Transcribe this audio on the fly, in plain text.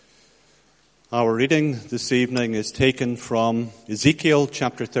Our reading this evening is taken from Ezekiel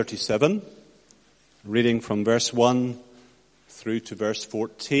chapter 37, reading from verse 1 through to verse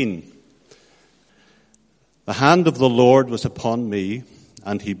 14. The hand of the Lord was upon me,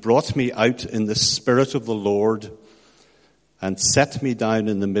 and he brought me out in the spirit of the Lord and set me down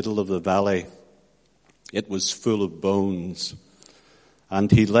in the middle of the valley. It was full of bones.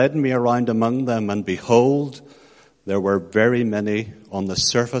 And he led me around among them, and behold, there were very many on the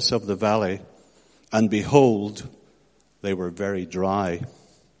surface of the valley, and behold, they were very dry.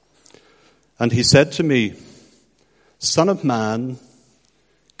 And he said to me, Son of man,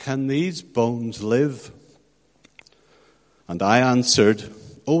 can these bones live? And I answered,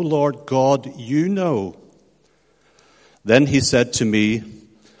 O Lord God, you know. Then he said to me,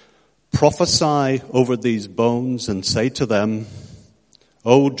 Prophesy over these bones and say to them,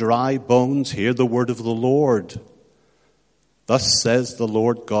 O dry bones, hear the word of the Lord. Thus says the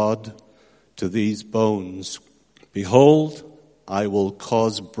Lord God to these bones, Behold, I will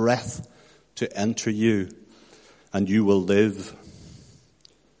cause breath to enter you, and you will live.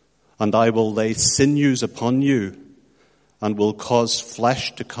 And I will lay sinews upon you, and will cause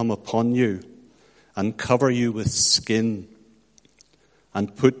flesh to come upon you, and cover you with skin,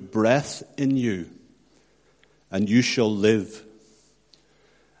 and put breath in you, and you shall live,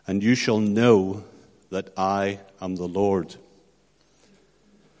 and you shall know that I am the Lord.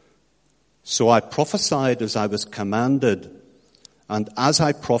 So I prophesied as I was commanded, and as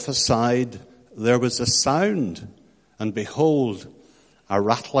I prophesied, there was a sound, and behold, a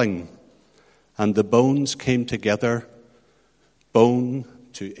rattling, and the bones came together, bone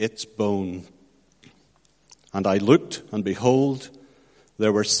to its bone. And I looked, and behold,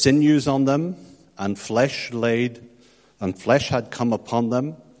 there were sinews on them, and flesh had come upon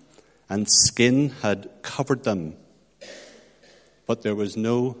them, and skin had covered them. But there was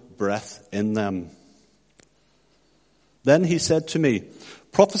no breath in them. Then he said to me,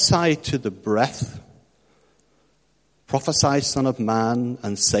 Prophesy to the breath. Prophesy, Son of man,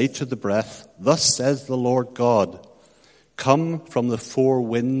 and say to the breath, Thus says the Lord God, Come from the four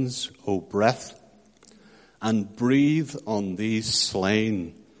winds, O breath, and breathe on these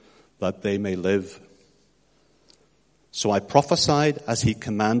slain, that they may live. So I prophesied as he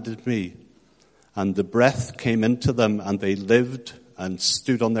commanded me, and the breath came into them, and they lived and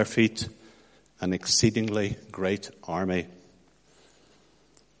stood on their feet, an exceedingly great army.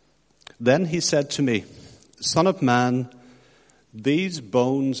 Then he said to me, Son of man, these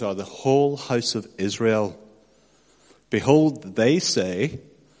bones are the whole house of Israel. Behold, they say,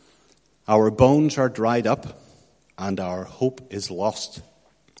 Our bones are dried up, and our hope is lost.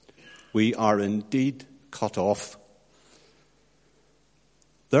 We are indeed cut off.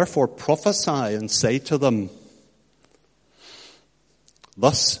 Therefore prophesy and say to them,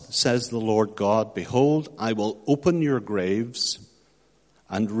 Thus says the Lord God, Behold, I will open your graves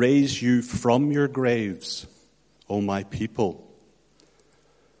and raise you from your graves, O my people.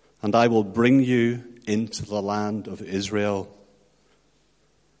 And I will bring you into the land of Israel.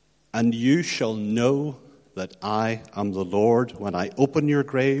 And you shall know that I am the Lord when I open your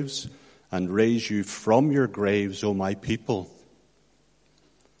graves and raise you from your graves, O my people.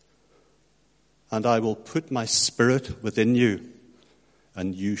 And I will put my spirit within you,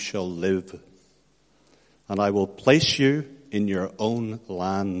 and you shall live. And I will place you in your own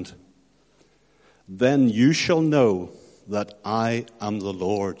land. Then you shall know that I am the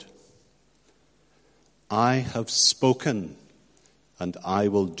Lord. I have spoken, and I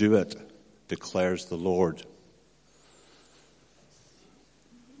will do it, declares the Lord.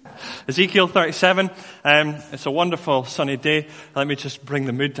 Ezekiel 37, it's a wonderful sunny day. Let me just bring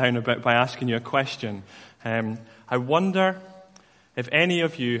the mood down a bit by asking you a question. I wonder if any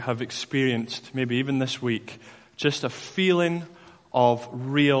of you have experienced, maybe even this week, just a feeling of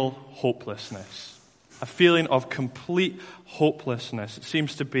real hopelessness. A feeling of complete hopelessness. It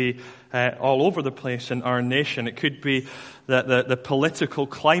seems to be all over the place in our nation. It could be that the political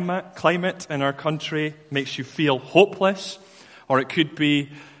climate in our country makes you feel hopeless, or it could be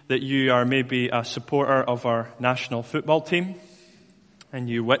that you are maybe a supporter of our national football team, and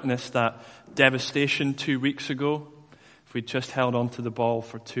you witnessed that devastation 2 weeks ago. If we'd just held on to the ball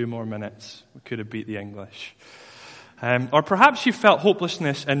for 2 more minutes, we could have beat the English. Or perhaps you felt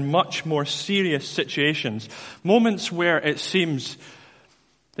hopelessness in much more serious situations, moments where it seems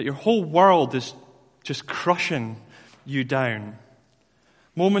that your whole world is just crushing you down.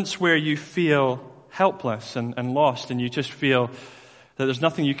 Moments where you feel helpless and lost, and you just feel that there's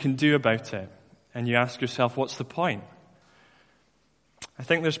nothing you can do about it. And you ask yourself, what's the point? I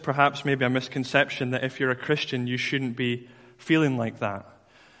think there's perhaps maybe a misconception that if you're a Christian, you shouldn't be feeling like that.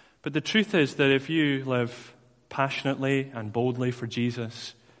 But the truth is that if you live passionately and boldly for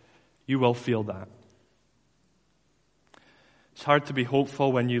Jesus, you will feel that. It's hard to be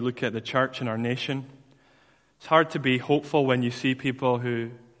hopeful when you look at the church in our nation. It's hard to be hopeful when you see people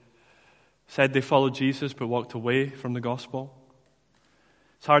who said they followed Jesus but walked away from the gospel.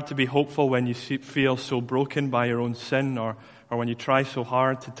 It's hard to be hopeful when you feel so broken by your own sin, or when you try so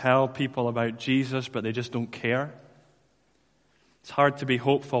hard to tell people about Jesus but they just don't care. It's hard to be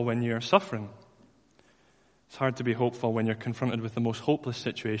hopeful when you're suffering. It's hard to be hopeful when you're confronted with the most hopeless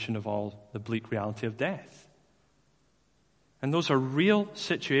situation of all, the bleak reality of death. And those are real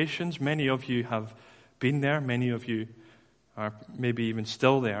situations. Many of you have been there. Many of you are maybe even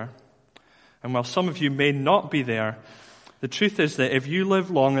still there. And while some of you may not be there, the truth is that if you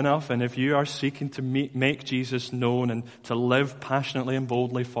live long enough and if you are seeking to make Jesus known and to live passionately and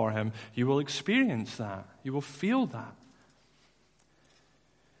boldly for him, you will experience that. You will feel that.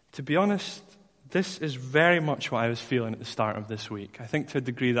 To be honest, this is very much what I was feeling at the start of this week. I think to a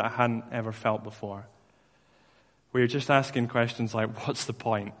degree that I hadn't ever felt before. Where you're just asking questions like, what's the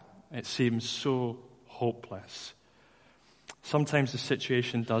point? It seems so hopeless. Sometimes the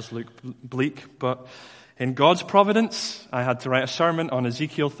situation does look bleak, but in God's providence, I had to write a sermon on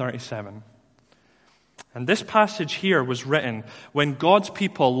Ezekiel 37. And this passage here was written when God's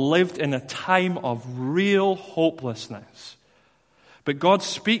people lived in a time of real hopelessness. But God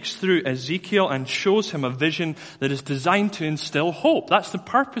speaks through Ezekiel and shows him a vision that is designed to instill hope. That's the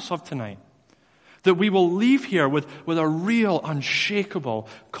purpose of tonight. That we will leave here with a real, unshakable,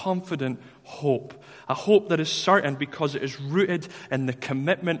 confident hope. A hope that is certain because it is rooted in the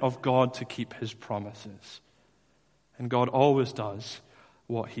commitment of God to keep his promises. And God always does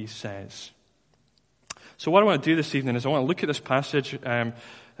what he says. So what I want to do this evening is I want to look at this passage and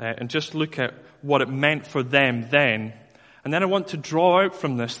just look at what it meant for them then. And then I want to draw out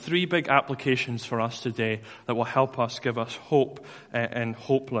from this 3 big applications for us today that will help us, give us hope in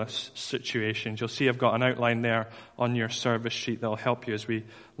hopeless situations. You'll see I've got an outline there on your service sheet that will help you as we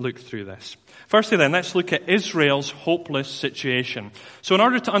look through this. Firstly then, let's look at Israel's hopeless situation. So in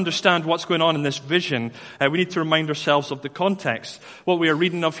order to understand what's going on in this vision, we need to remind ourselves of the context. What we are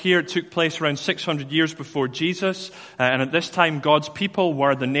reading of here took place around 600 years before Jesus, and at this time God's people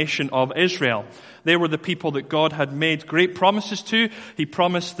were the nation of Israel. They were the people that God had made great promises to. He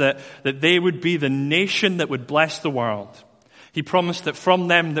promised that they would be the nation that would bless the world. He promised that from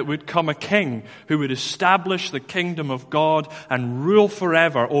them that would come a king who would establish the kingdom of God and rule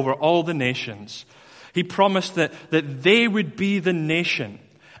forever over all the nations. He promised that they would be the nation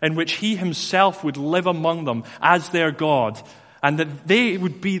in which he himself would live among them as their God, and that they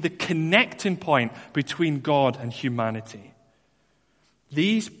would be the connecting point between God and humanity.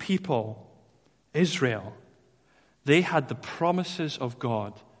 These people, Israel, they had the promises of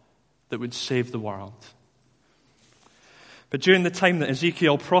God that would save the world. But during the time that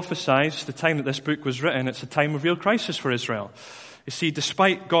Ezekiel prophesies, the time that this book was written, it's a time of real crisis for Israel. You see,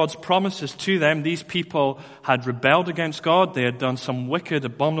 despite God's promises to them, these people had rebelled against God. They had done some wicked,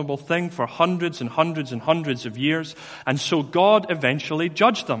 abominable thing for hundreds and hundreds and hundreds of years. And so God eventually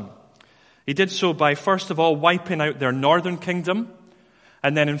judged them. He did so by, first of all, wiping out their northern kingdom.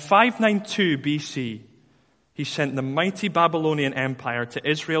 And then in 592 BC, he sent the mighty Babylonian Empire to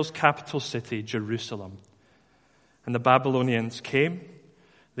Israel's capital city, Jerusalem. And the Babylonians came,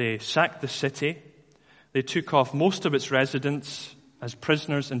 they sacked the city, they took off most of its residents as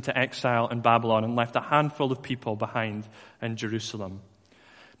prisoners into exile in Babylon and left a handful of people behind in Jerusalem.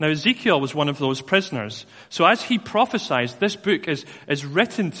 Now Ezekiel was one of those prisoners. So as he prophesies, this book is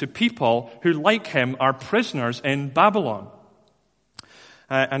written to people who, like him, are prisoners in Babylon.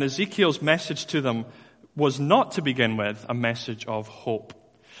 And Ezekiel's message to them was not to begin with a message of hope.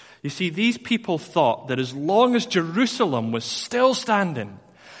 You see, these people thought that as long as Jerusalem was still standing,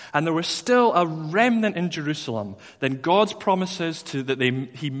 and there was still a remnant in Jerusalem, then God's promises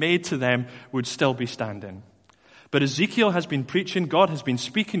he made to them would still be standing. But Ezekiel has been preaching, God has been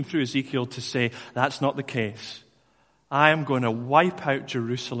speaking through Ezekiel to say, that's not the case. I am going to wipe out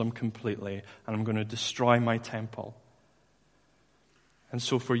Jerusalem completely, and I'm going to destroy my temple. And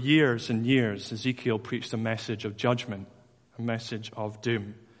so for years and years, Ezekiel preached a message of judgment, a message of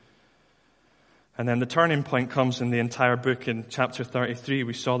doom. And then the turning point comes in the entire book in chapter 33.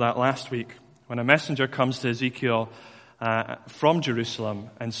 We saw that last week when a messenger comes to Ezekiel from Jerusalem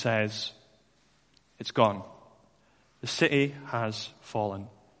and says, it's gone. The city has fallen.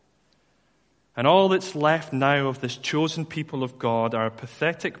 And all that's left now of this chosen people of God are a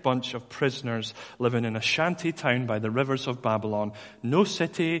pathetic bunch of prisoners living in a shanty town by the rivers of Babylon. No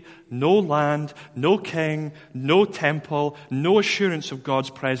city, no land, no king, no temple, no assurance of God's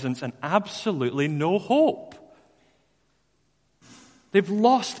presence, and absolutely no hope. They've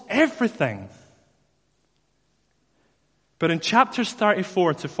lost everything. But in chapters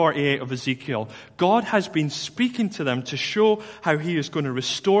 34 to 48 of Ezekiel, God has been speaking to them to show how He is going to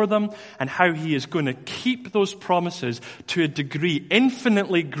restore them and how He is going to keep those promises to a degree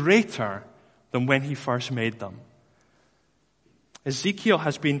infinitely greater than when He first made them. Ezekiel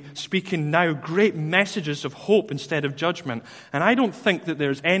has been speaking now great messages of hope instead of judgment. And I don't think that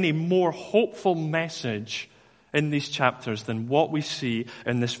there's any more hopeful message in these chapters than what we see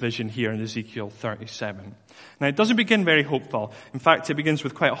in this vision here in Ezekiel 37. Now, it doesn't begin very hopeful. In fact, it begins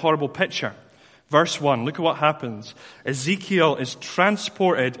with quite a horrible picture. Verse 1, look at what happens. Ezekiel is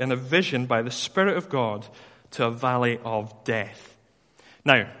transported in a vision by the Spirit of God to a valley of death.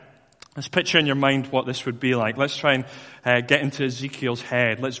 Now, let's picture in your mind what this would be like. Let's try and get into Ezekiel's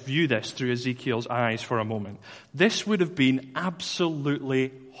head. Let's view this through Ezekiel's eyes for a moment. This would have been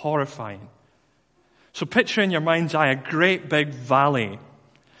absolutely horrifying. So picture in your mind's eye a great big valley.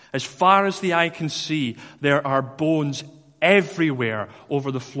 As far as the eye can see, there are bones everywhere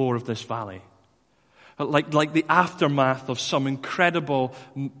over the floor of this valley. Like the aftermath of some incredible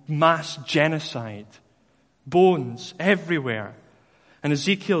mass genocide. Bones everywhere. And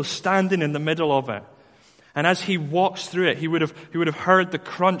Ezekiel is standing in the middle of it. And as he walks through it, he would have heard the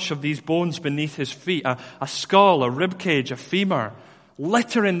crunch of these bones beneath his feet. A skull, a rib cage, a femur,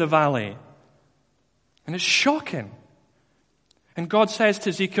 littering the valley. And it's shocking. And God says to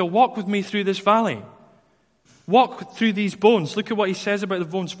Ezekiel, walk with me through this valley. Walk through these bones. Look at what he says about the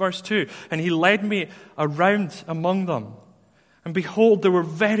bones, verse 2. And he led me around among them. And behold, there were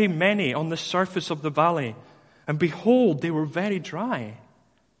very many on the surface of the valley. And behold, they were very dry.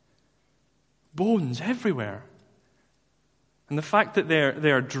 Bones everywhere. And the fact that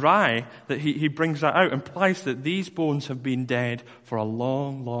they're dry, that he brings that out, implies that these bones have been dead for a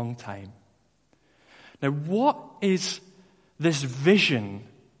long, long time. Now, what is this vision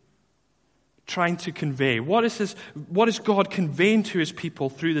trying to convey? What is God conveying to His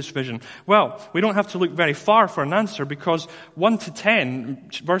people through this vision? Well, we don't have to look very far for an answer, because 1 to 10,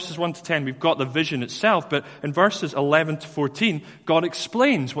 verses 1 to 10, we've got the vision itself, but in verses 11 to 14, God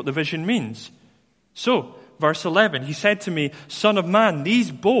explains what the vision means. So, verse 11, He said to me, Son of man, these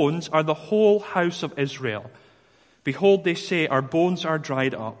bones are the whole house of Israel. Behold, they say, our bones are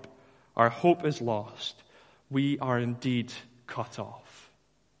dried up. Our hope is lost. We are indeed cut off.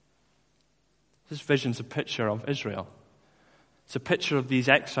 This vision's a picture of Israel. It's a picture of these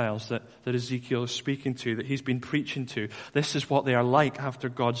exiles that Ezekiel is speaking to, that he's been preaching to. This is what they are like after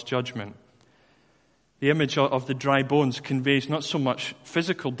God's judgment. The image of the dry bones conveys not so much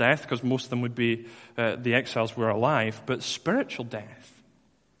physical death, because most of them would be, the exiles were alive, but spiritual death.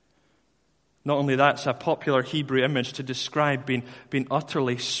 Not only that, it's a popular Hebrew image to describe being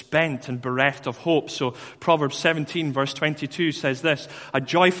utterly spent and bereft of hope. So Proverbs 17 verse 22 says this, a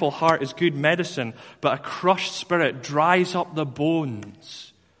joyful heart is good medicine, but a crushed spirit dries up the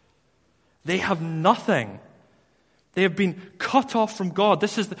bones. They have nothing. They have been cut off from God.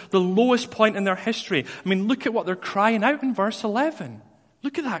 This is the lowest point in their history. I mean, look at what they're crying out in verse 11.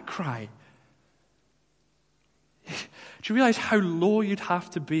 Look at that cry. Do you realize how low you'd have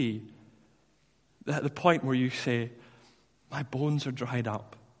to be at the point where you say, my bones are dried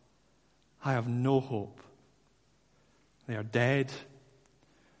up. I have no hope. They are dead,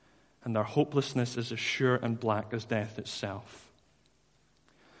 and their hopelessness is as sure and black as death itself.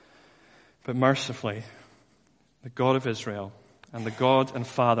 But mercifully, the God of Israel and the God and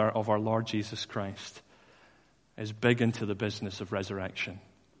Father of our Lord Jesus Christ is big into the business of resurrection.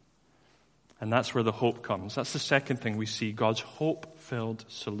 And that's where the hope comes. That's the second thing we see, God's hope-filled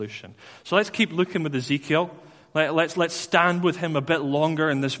solution. So let's keep looking with Ezekiel. Let's stand with him a bit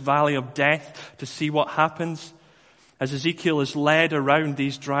longer in this valley of death to see what happens. As Ezekiel is led around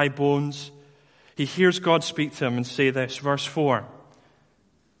these dry bones, he hears God speak to him and say this, verse 4.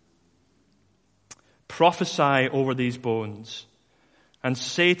 Prophesy over these bones and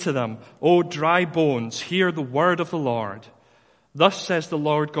say to them, O dry bones, hear the word of the Lord. Thus says the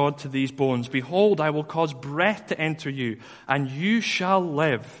Lord God to these bones, behold, I will cause breath to enter you, and you shall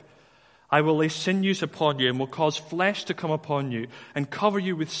live. I will lay sinews upon you, and will cause flesh to come upon you, and cover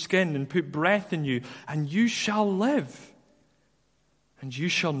you with skin, and put breath in you, and you shall live. And you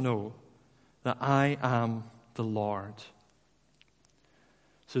shall know that I am the Lord.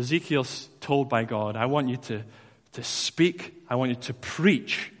 So Ezekiel's told by God, I want you to speak, I want you to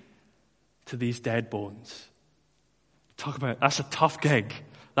preach to these dead bones. Talk about, that's a tough gig.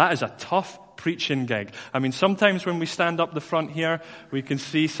 That is a tough preaching gig. I mean, sometimes when we stand up the front here, we can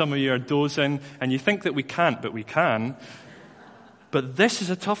see some of you are dozing, and you think that we can't, but we can. But this is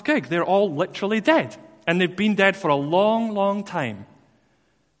a tough gig. They're all literally dead. And they've been dead for a long, long time.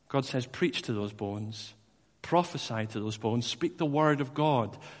 God says, preach to those bones. Prophesy to those bones. Speak the word of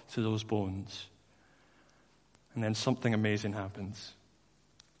God to those bones. And then something amazing happens.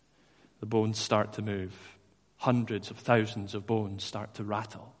 The bones start to move. Hundreds of thousands of bones start to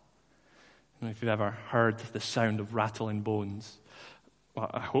rattle. I don't know if you've ever heard the sound of rattling bones. Well,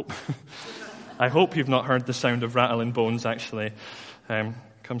 I hope. I hope you've not heard the sound of rattling bones, actually.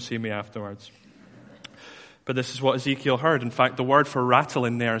 Come see me afterwards. But this is what Ezekiel heard. In fact, the word for rattle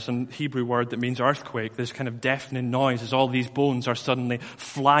in there is a Hebrew word that means earthquake. This kind of deafening noise as all these bones are suddenly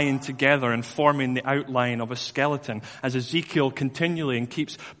flying together and forming the outline of a skeleton. As Ezekiel continually and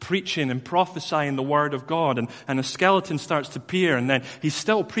keeps preaching and prophesying the word of God, and a skeleton starts to appear, and then he's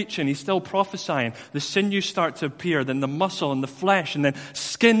still preaching, he's still prophesying. The sinews start to appear, then the muscle and the flesh, and then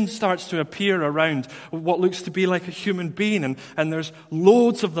skin starts to appear around what looks to be like a human being, and there's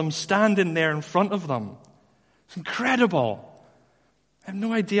loads of them standing there in front of them. It's incredible. I have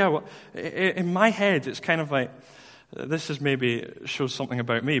no idea what, in my head, it's kind of like, this is maybe shows something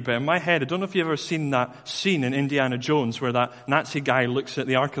about me, but in my head, I don't know if you've ever seen that scene in Indiana Jones where that Nazi guy looks at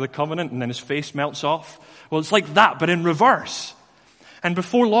the Ark of the Covenant and then his face melts off. Well, it's like that, but in reverse. And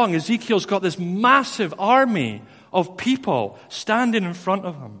before long, Ezekiel's got this massive army of people standing in front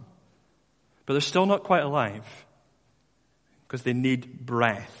of him. But they're still not quite alive because they need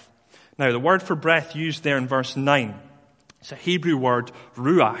breath. Now, the word for breath used there in verse 9, it's a Hebrew word,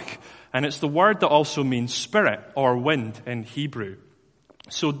 ruach, and it's the word that also means spirit or wind in Hebrew.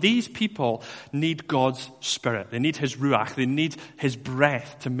 So these people need God's spirit. They need his ruach. They need his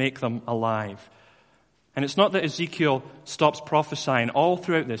breath to make them alive. And it's not that Ezekiel stops prophesying. All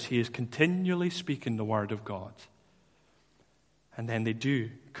throughout this, he is continually speaking the word of God. And then they do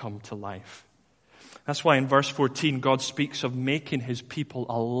come to life. That's why in verse 14, God speaks of making his people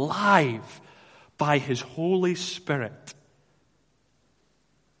alive by his Holy Spirit.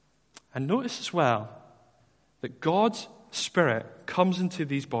 And notice as well that God's Spirit comes into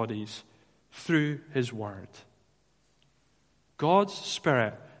these bodies through his word. God's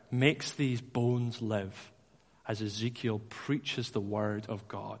Spirit makes these bones live as Ezekiel preaches the word of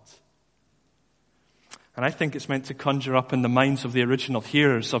God. And I think it's meant to conjure up in the minds of the original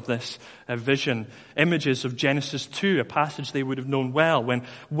hearers of this vision images of Genesis 2, a passage they would have known well, when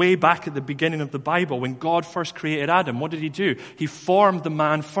way back at the beginning of the Bible, when God first created Adam, what did he do? He formed the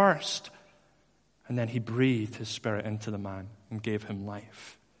man first, and then he breathed his spirit into the man and gave him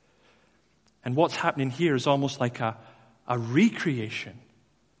life. And what's happening here is almost like a recreation.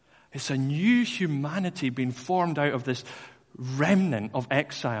 It's a new humanity being formed out of this remnant of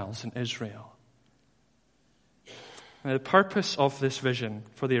exiles in Israel. Now, the purpose of this vision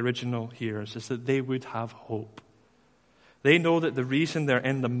for the original hearers is that they would have hope. They know that the reason they're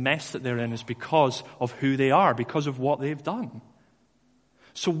in the mess that they're in is because of who they are, because of what they've done.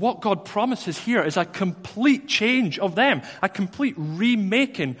 So what God promises here is a complete change of them, a complete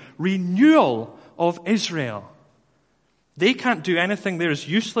remaking, renewal of Israel. They can't do anything. They're as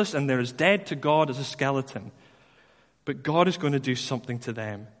useless and they're as dead to God as a skeleton. But God is going to do something to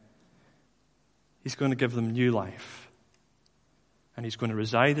them. He's going to give them new life. And he's going to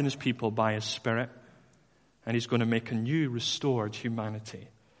reside in his people by his Spirit. And he's going to make a new, restored humanity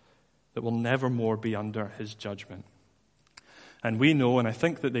that will never more be under his judgment. And we know, and I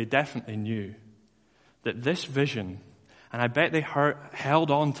think that they definitely knew, that this vision, and I bet they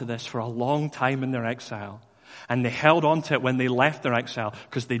held on to this for a long time in their exile. And they held on to it when they left their exile,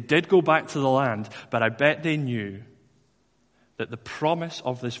 because they did go back to the land, but I bet they knew that the promise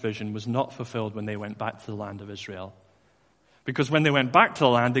of this vision was not fulfilled when they went back to the land of Israel. Because when they went back to the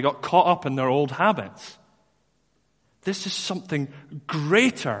land, they got caught up in their old habits. This is something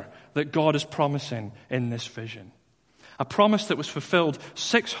greater that God is promising in this vision. A promise that was fulfilled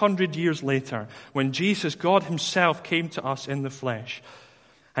 600 years later when Jesus, God himself, came to us in the flesh.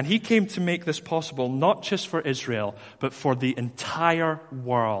 And he came to make this possible not just for Israel, but for the entire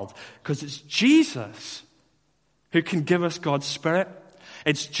world. Because it's Jesus who can give us God's Spirit.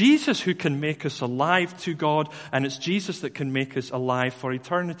 It's Jesus who can make us alive to God, and it's Jesus that can make us alive for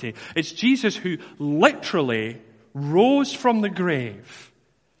eternity. It's Jesus who literally rose from the grave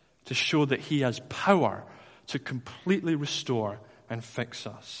to show that he has power to completely restore and fix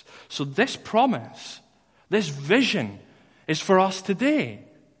us. So this promise, this vision, is for us today.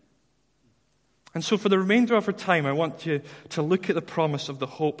 And so for the remainder of our time, I want you to look at the promise of the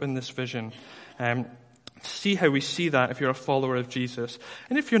hope in this vision. See how we see that if you're a follower of Jesus.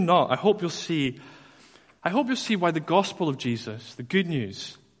 And if you're not, I hope you'll see why the gospel of Jesus, the good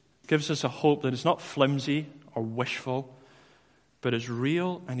news, gives us a hope that is not flimsy or wishful, but is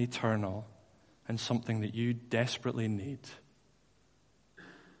real and eternal and something that you desperately need.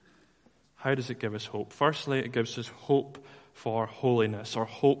 How does it give us hope? Firstly, it gives us hope for holiness, or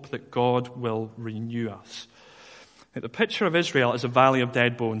hope that God will renew us. The picture of Israel as a valley of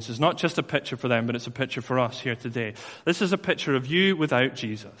dead bones is not just a picture for them, but it's a picture for us here today. This is a picture of you without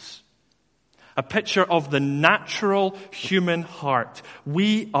Jesus. A picture of the natural human heart.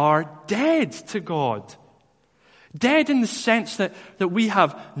 We are dead to God. Dead in the sense that we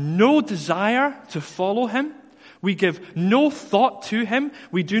have no desire to follow Him. We give no thought to Him.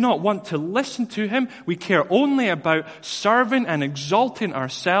 We do not want to listen to Him. We care only about serving and exalting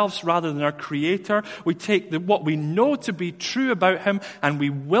ourselves rather than our Creator. We take what we know to be true about Him and we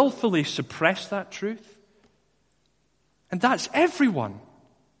willfully suppress that truth. And that's everyone.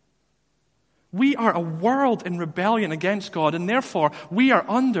 We are a world in rebellion against God, and therefore we are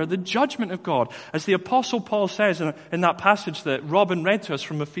under the judgment of God. As the Apostle Paul says in that passage that Robin read to us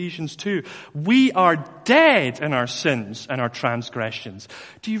from Ephesians 2, we are dead in our sins and our transgressions.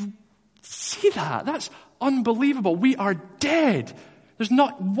 Do you see that? That's unbelievable. We are dead. There's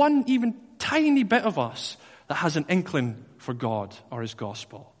not one even tiny bit of us that has an inkling for God or His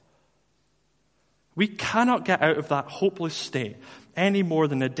gospel. We cannot get out of that hopeless state any more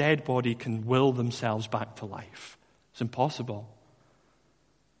than a dead body can will themselves back to life. It's impossible.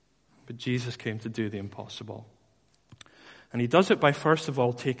 But Jesus came to do the impossible. And He does it by, first of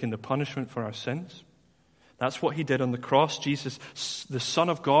all, taking the punishment for our sins. That's what He did on the cross. Jesus, the Son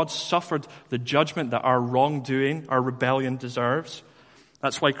of God, suffered the judgment that our wrongdoing, our rebellion deserves.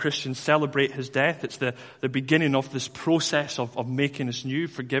 That's why Christians celebrate His death. It's the beginning of this process of making us new,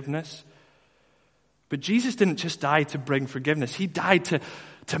 forgiveness. But Jesus didn't just die to bring forgiveness. He died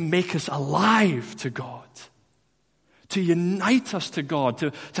to make us alive to God, to unite us to God,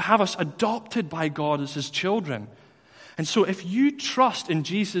 to have us adopted by God as His children. And so if you trust in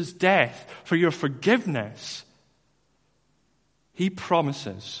Jesus' death for your forgiveness, He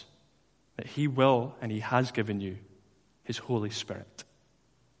promises that He will and He has given you His Holy Spirit,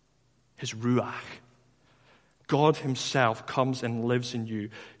 His Ruach. God Himself comes and lives in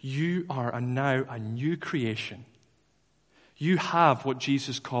you. You are now a new creation. You have what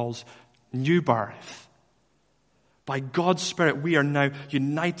Jesus calls new birth. By God's Spirit, we are now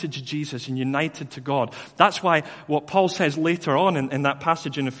united to Jesus and united to God. That's why what Paul says later on in that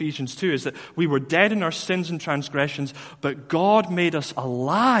passage in Ephesians 2 is that we were dead in our sins and transgressions, but God made us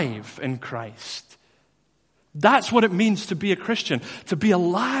alive in Christ. That's what it means to be a Christian, to be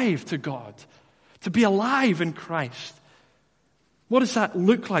alive to God. To be alive in Christ. What does that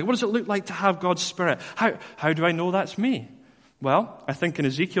look like? What does it look like to have God's Spirit? How do I know that's me? Well, I think in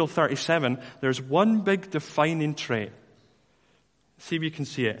Ezekiel 37, there's one big defining trait. See if you can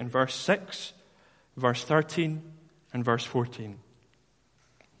see it in verse 6, verse 13, and verse 14. Do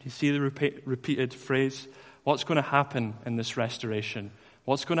you see the repeated phrase? What's going to happen in this restoration?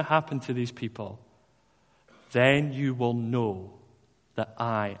 What's going to happen to these people? Then you will know that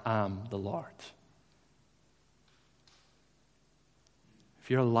I am the Lord. If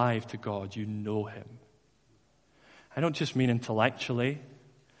you're alive to God, you know Him. I don't just mean intellectually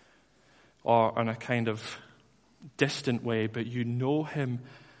or in a kind of distant way, but you know Him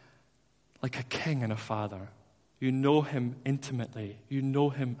like a king and a father. You know Him intimately. You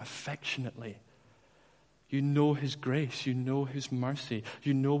know Him affectionately. You know His grace. You know His mercy.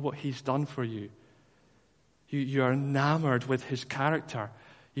 You know what He's done for you. You are enamored with His character.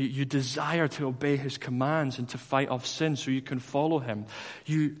 You desire to obey His commands and to fight off sin so you can follow Him.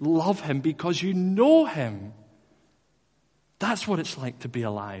 You love Him because you know Him. That's what it's like to be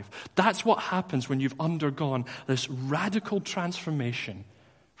alive. That's what happens when you've undergone this radical transformation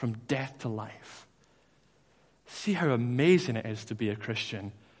from death to life. See how amazing it is to be a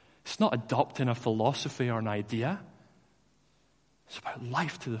Christian. It's not adopting a philosophy or an idea. It's about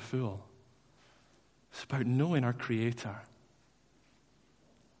life to the full. It's about knowing our Creator.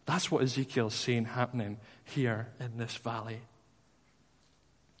 That's what Ezekiel is seeing happening here in this valley.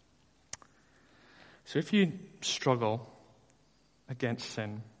 So if you struggle against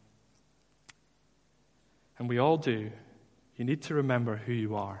sin, and we all do, you need to remember who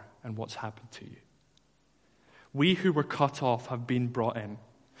you are and what's happened to you. We who were cut off have been brought in.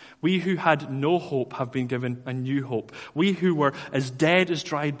 We who had no hope have been given a new hope. We who were as dead as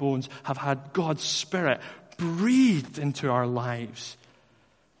dried bones have had God's Spirit breathed into our lives.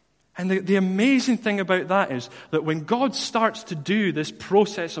 And the amazing thing about that is that when God starts to do this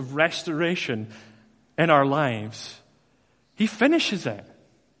process of restoration in our lives, He finishes it.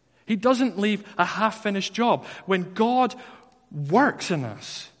 He doesn't leave a half-finished job. When God works in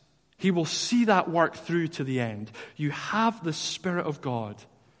us, He will see that work through to the end. You have the Spirit of God.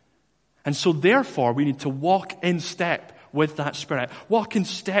 And so therefore, we need to walk in step with that Spirit. Walk in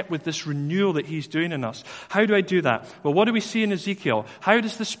step with this renewal that He's doing in us. How do I do that? Well, what do we see in Ezekiel? How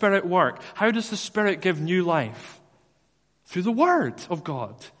does the Spirit work? How does the Spirit give new life? Through the Word of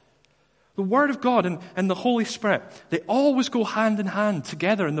God. The Word of God and the Holy Spirit, they always go hand in hand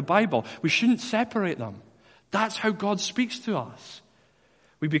together in the Bible. We shouldn't separate them. That's how God speaks to us.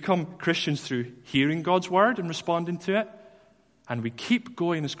 We become Christians through hearing God's Word and responding to it. And we keep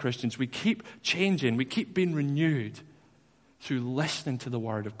going as Christians. We keep changing. We keep being renewed through listening to the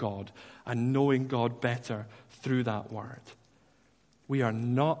Word of God and knowing God better through that Word. We are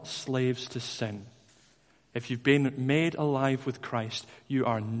not slaves to sin. If you've been made alive with Christ, you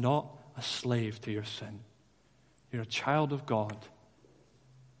are not a slave to your sin. You're a child of God.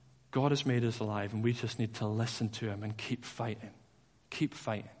 God has made us alive, and we just need to listen to Him and keep fighting. Keep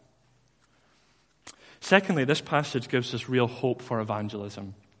fighting. Secondly, this passage gives us real hope for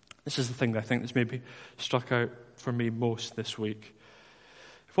evangelism. This is the thing that I think that's maybe struck out for me most this week.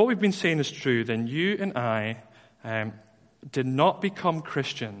 If what we've been saying is true, then you and I did not become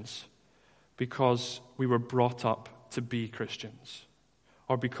Christians because we were brought up to be Christians,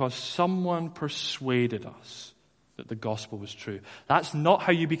 or because someone persuaded us that the gospel was true. That's not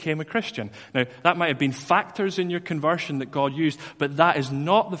how you became a Christian. Now, that might have been factors in your conversion that God used, but that is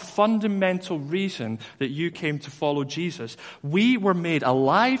not the fundamental reason that you came to follow Jesus. We were made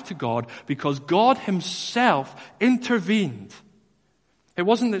alive to God because God Himself intervened. It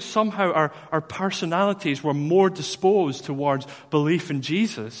wasn't that somehow our personalities were more disposed towards belief in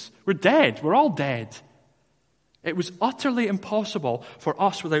Jesus. We're dead. We're all dead. It was utterly impossible for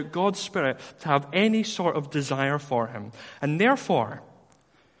us without God's Spirit to have any sort of desire for Him. And therefore,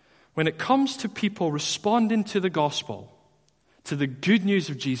 when it comes to people responding to the gospel, to the good news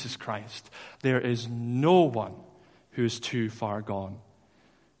of Jesus Christ, there is no one who is too far gone.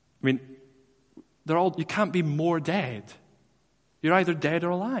 I mean, you can't be more dead. You're either dead or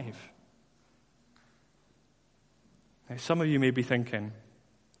alive. Now, some of you may be thinking,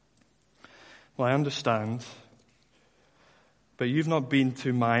 well, I understand, but you've not been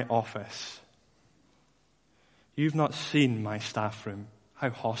to my office. You've not seen my staff room,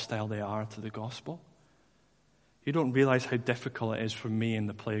 how hostile they are to the gospel. You don't realize how difficult it is for me in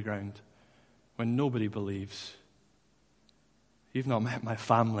the playground when nobody believes. You've not met my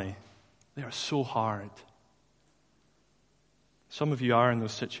family. They are so hard. Some of you are in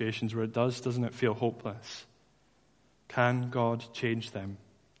those situations where doesn't it feel hopeless? Can God change them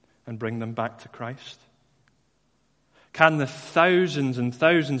and bring them back to Christ? Can the thousands and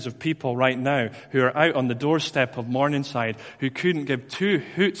thousands of people right now who are out on the doorstep of Morningside who couldn't give two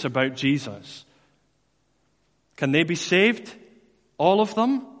hoots about Jesus, can they be saved? All of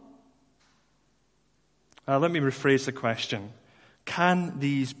them? Let me rephrase the question. Can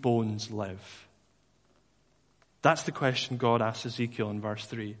these bones live? That's the question God asks Ezekiel in verse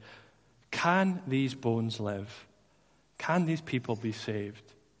 3. Can these bones live? Can these people be saved?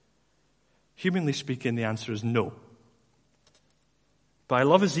 Humanly speaking, the answer is no. But I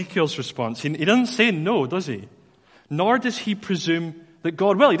love Ezekiel's response. He doesn't say no, does he? Nor does he presume that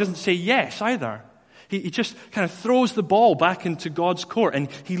God will. He doesn't say yes either. He just kind of throws the ball back into God's court, and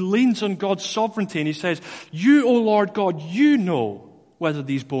he leans on God's sovereignty, and he says, you, O Lord God, you know whether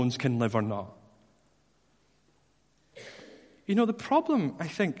these bones can live or not. You know, the problem, I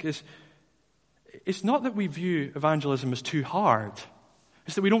think, is it's not that we view evangelism as too hard.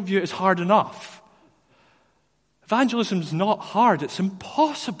 It's that we don't view it as hard enough. Evangelism is not hard. It's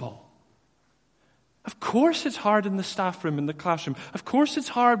impossible. Of course it's hard in the staff room, in the classroom. Of course it's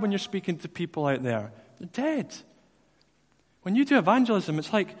hard when you're speaking to people out there. They're dead. When you do evangelism,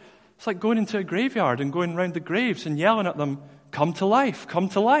 it's like going into a graveyard and going around the graves and yelling at them, come to life, come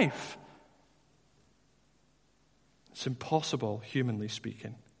to life. It's impossible, humanly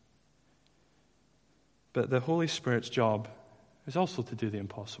speaking. But the Holy Spirit's job is also to do the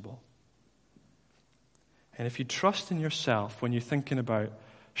impossible. And if you trust in yourself when you're thinking about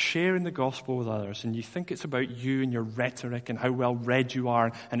sharing the gospel with others, and you think it's about you and your rhetoric and how well read you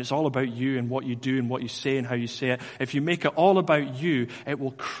are, and it's all about you and what you do and what you say and how you say it, if you make it all about you, it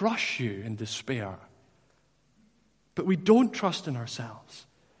will crush you in despair. But we don't trust in ourselves.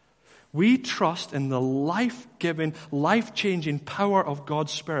 We trust in the life-giving, life-changing power of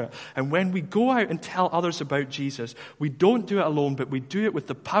God's Spirit. And when we go out and tell others about Jesus, we don't do it alone, but we do it with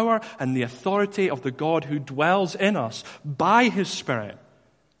the power and the authority of the God who dwells in us by His Spirit.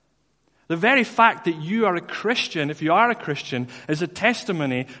 The very fact that you are a Christian, if you are a Christian, is a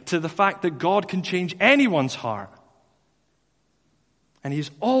testimony to the fact that God can change anyone's heart. And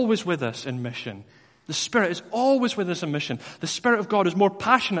He's always with us in mission. The Spirit is always with us in mission. The Spirit of God is more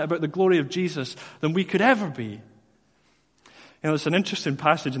passionate about the glory of Jesus than we could ever be. It's an interesting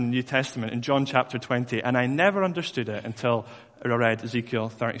passage in the New Testament in John chapter 20, and I never understood it until I read Ezekiel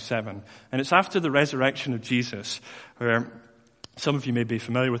 37. And it's after the resurrection of Jesus, where some of you may be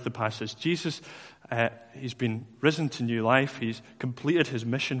familiar with the passage. Jesus, he's been risen to new life. He's completed his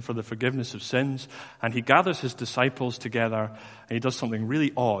mission for the forgiveness of sins, and he gathers his disciples together, and he does something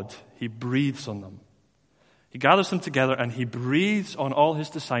really odd. He breathes on them. He gathers them together and he breathes on all his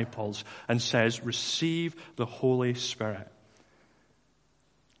disciples and says, "Receive the Holy Spirit."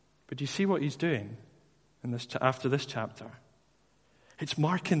 But do you see what he's doing in this after this chapter? It's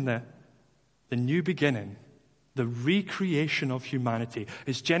marking the new beginning, the recreation of humanity.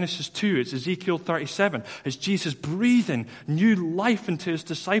 It's Genesis 2, it's Ezekiel 37. It's Jesus breathing new life into his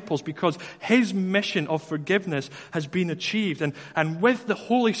disciples because his mission of forgiveness has been achieved. And with the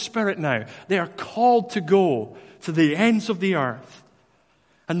Holy Spirit now, they are called to go to the ends of the earth.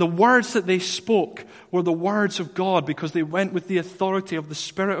 And the words that they spoke were the words of God because they went with the authority of the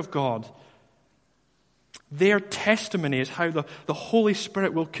Spirit of God. Their testimony is how the Holy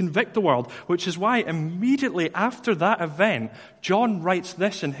Spirit will convict the world, which is why immediately after that event, John writes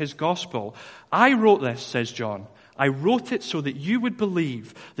this in his gospel. "I wrote this," says John. "I wrote it so that you would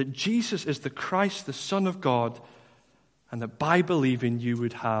believe that Jesus is the Christ, the Son of God, and that by believing you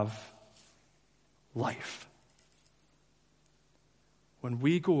would have life." When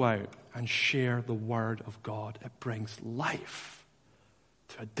we go out and share the Word of God, it brings life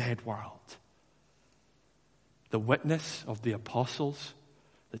to a dead world. The witness of the apostles,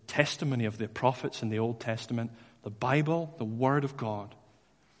 the testimony of the prophets in the Old Testament, the Bible, the Word of God.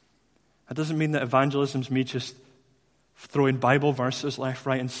 That doesn't mean that evangelism is me just throwing Bible verses left,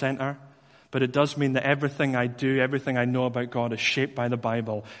 right, and center. But it does mean that everything I do, everything I know about God is shaped by the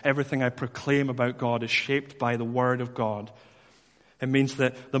Bible. Everything I proclaim about God is shaped by the Word of God. It means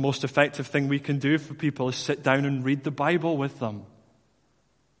that the most effective thing we can do for people is sit down and read the Bible with them.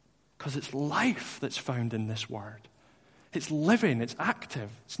 Because it's life that's found in this word. It's living, it's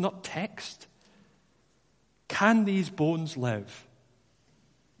active, it's not text. Can these bones live?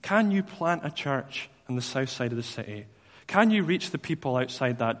 Can you plant a church on the south side of the city? Can you reach the people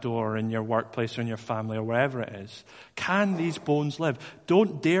outside that door in your workplace or in your family or wherever it is? Can these bones live?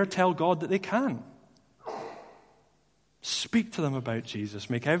 Don't dare tell God that they can. Speak to them about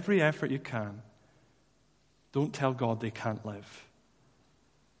Jesus. Make every effort you can. Don't tell God they can't live.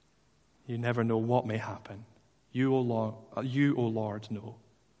 You never know what may happen. You, O Lord, know.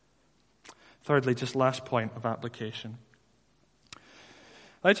 Thirdly, just last point of application.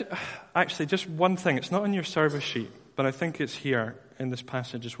 Actually, just one thing. It's not on your service sheet, but I think it's here in this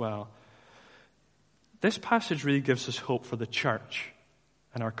passage as well. This passage really gives us hope for the church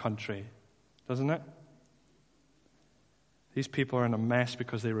in our country, doesn't it? These people are in a mess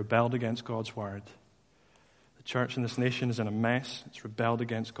because they rebelled against God's word. The church in this nation is in a mess. It's rebelled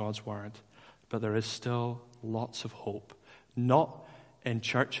against God's word. But there is still lots of hope. Not in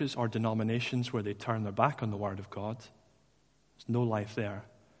churches or denominations where they turn their back on the word of God. There's no life there.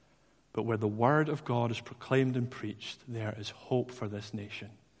 But where the word of God is proclaimed and preached, there is hope for this nation.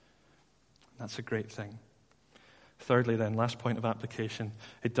 That's a great thing. Thirdly then, last point of application,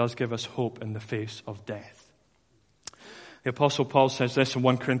 it does give us hope in the face of death. The Apostle Paul says this in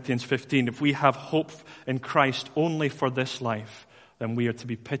 1 Corinthians 15, if we have hope in Christ only for this life, then we are to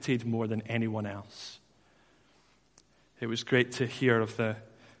be pitied more than anyone else. It was great to hear of the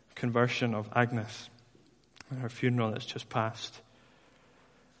conversion of Agnes at her funeral that's just passed.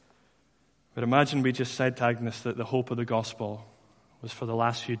 But imagine we just said to Agnes that the hope of the gospel was for the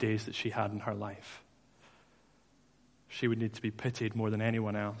last few days that she had in her life. She would need to be pitied more than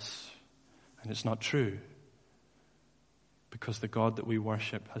anyone else. And it's not true. Because the God that we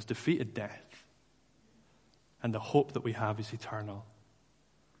worship has defeated death. And the hope that we have is eternal.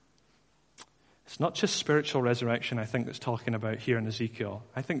 It's not just spiritual resurrection, I think, that's talking about here in Ezekiel.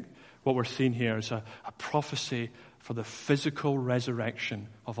 I think what we're seeing here is a prophecy for the physical resurrection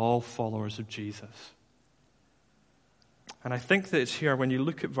of all followers of Jesus. And I think that it's here when you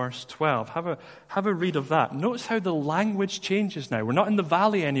look at verse 12. Have a read of that. Notice how the language changes now. We're not in the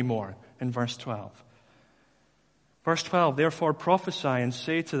valley anymore in verse 12. Verse 12, therefore prophesy and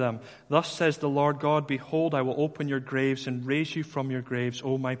say to them, thus says the Lord God, behold, I will open your graves and raise you from your graves,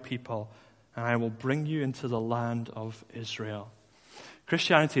 O my people, and I will bring you into the land of Israel.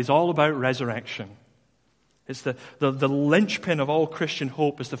 Christianity is all about resurrection. It's the linchpin of all Christian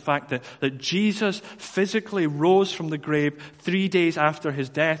hope is the fact that Jesus physically rose from the grave 3 days after his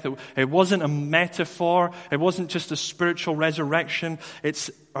death. It wasn't a metaphor. It wasn't just a spiritual resurrection.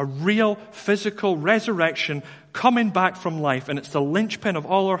 It's a real physical resurrection coming back from life. And it's the linchpin of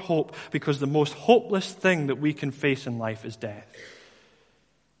all our hope because the most hopeless thing that we can face in life is death.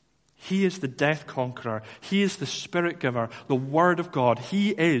 He is the death conqueror. He is the spirit giver, the Word of God.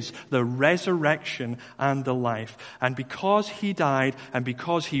 He is the resurrection and the life. And because he died and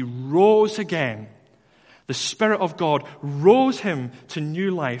because he rose again, the Spirit of God rose him to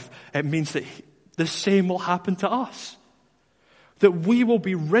new life. It means that the same will happen to us. That we will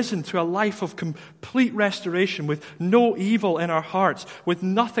be risen to a life of complete restoration with no evil in our hearts, with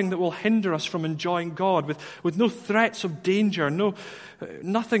nothing that will hinder us from enjoying God, with no threats of danger,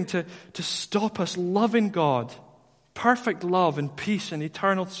 nothing to stop us loving God. Perfect love and peace and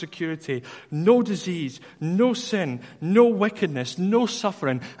eternal security. No disease, no sin, no wickedness, no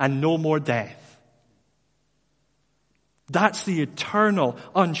suffering, and no more death. That's the eternal,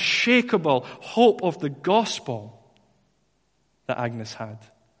 unshakable hope of the gospel that Agnes had,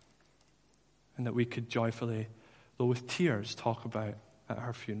 and that we could joyfully, though with tears, talk about at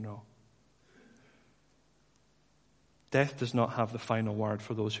her funeral. Death does not have the final word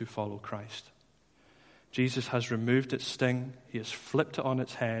for those who follow Christ. Jesus has removed its sting. He has flipped it on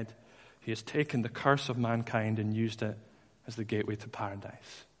its head. He has taken the curse of mankind and used it as the gateway to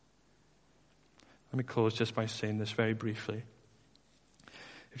paradise. Let me close just by saying this very briefly.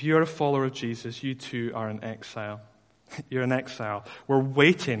 If you are a follower of Jesus, you too are in exile. You're in exile. We're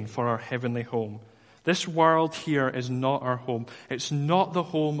waiting for our heavenly home. This world here is not our home. It's not the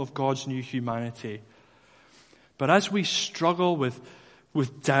home of God's new humanity. But as we struggle with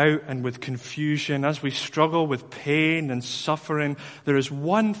doubt and with confusion, as we struggle with pain and suffering, there is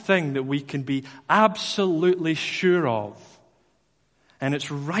one thing that we can be absolutely sure of. And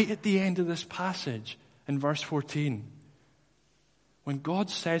it's right at the end of this passage in verse 14. When God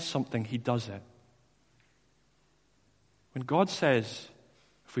says something, he does it. When God says,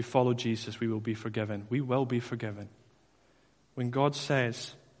 if we follow Jesus, we will be forgiven, we will be forgiven. When God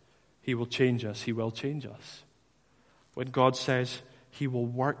says he will change us, he will change us. When God says he will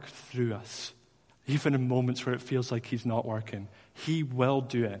work through us, even in moments where it feels like he's not working, he will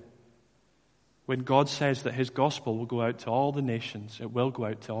do it. When God says that his gospel will go out to all the nations, it will go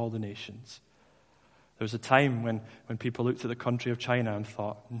out to all the nations. There was a time when people looked at the country of China and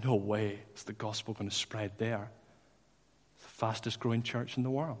thought, no way is the gospel going to spread there. Fastest growing church in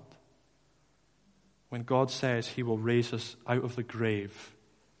the world. When God says he will raise us out of the grave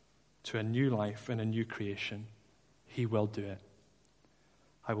to a new life and a new creation, he will do it.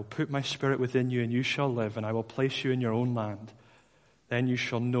 I will put my spirit within you and you shall live, and I will place you in your own land. Then you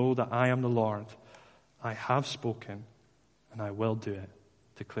shall know that I am the Lord. I have spoken and I will do it,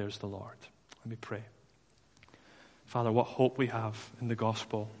 declares the Lord. Let me pray. Father, what hope we have in the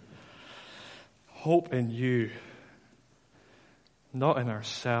gospel. Hope in you. Not in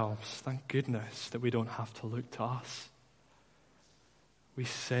ourselves. Thank goodness that we don't have to look to us. We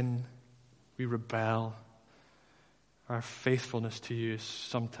sin. We rebel. Our faithfulness to you is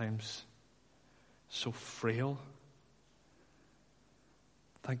sometimes so frail.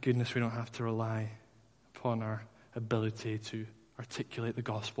 Thank goodness we don't have to rely upon our ability to articulate the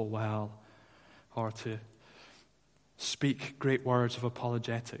gospel well or to speak great words of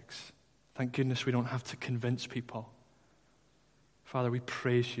apologetics. Thank goodness we don't have to convince people. Father, we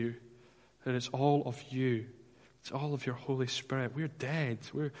praise you that it's all of you. It's all of your Holy Spirit. We're dead.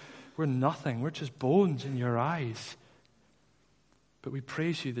 We're nothing. We're just bones in your eyes. But we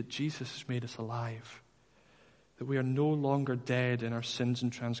praise you that Jesus has made us alive. That we are no longer dead in our sins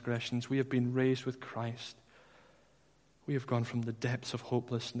and transgressions. We have been raised with Christ. We have gone from the depths of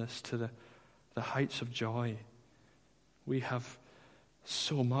hopelessness to the heights of joy. We have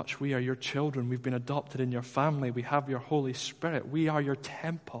so much. We are your children. We've been adopted in your family. We have your Holy Spirit. We are your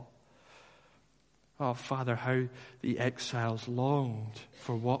temple. Oh, Father, how the exiles longed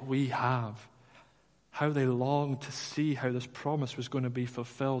for what we have. How they longed to see how this promise was going to be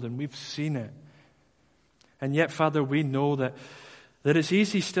fulfilled, and we've seen it. And yet, Father, we know that it's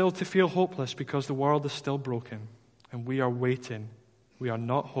easy still to feel hopeless because the world is still broken, and we are waiting. We are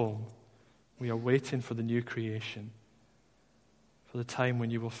not home. We are waiting for the new creation, for the time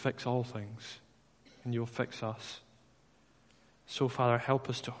when you will fix all things and you will fix us. So, Father, help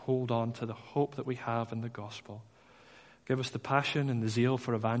us to hold on to the hope that we have in the gospel. Give us the passion and the zeal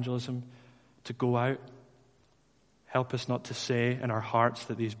for evangelism to go out. Help us not to say in our hearts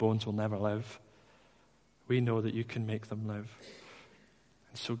that these bones will never live. We know that you can make them live.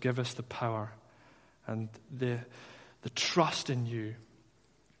 And so give us the power and the trust in you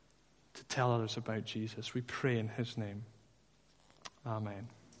to tell others about Jesus. We pray in his name. Amen.